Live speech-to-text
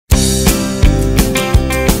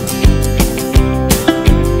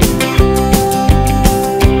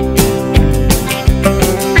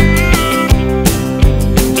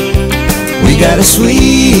got a sweet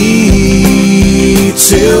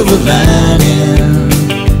silver lining,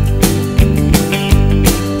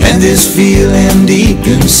 and this feeling deep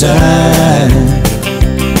inside.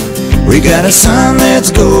 We got a sun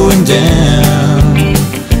that's going down,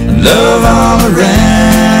 love all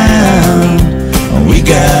around. We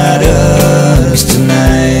got us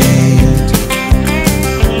tonight.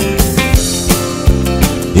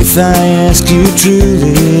 If I ask you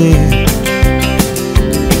truly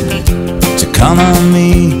to come on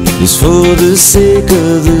me just for the sake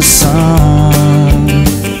of the song,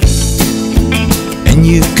 and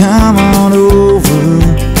you come on over,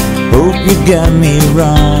 hope you got me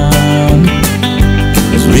wrong.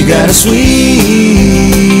 'Cause we got a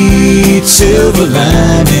sweet silver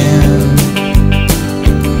lining,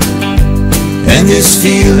 and this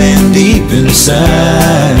feeling deep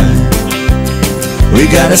inside. We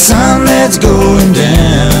got a sun that's going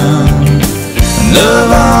down, love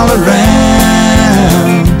all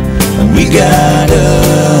around, and we got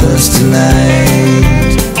us tonight.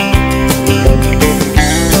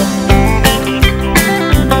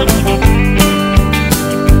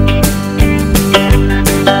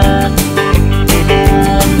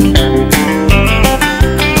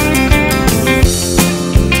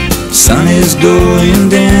 Sun is going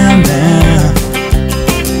down now.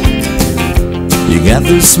 You got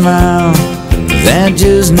the smile that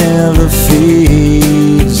just never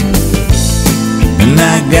fades, and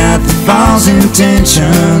I got the false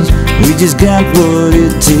intentions. We just got what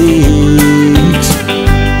it takes.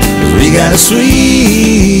 'Cause we got a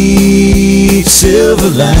sweet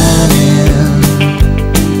silver lining,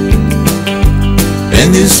 and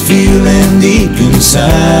this feeling deep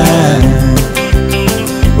inside.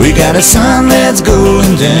 We got a sun that's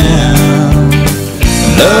going down,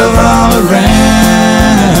 love all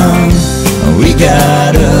around. We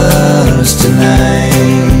got us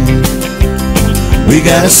tonight. We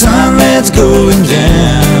got a sun that's going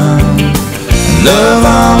down, love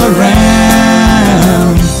all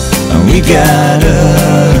around. We got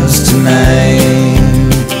us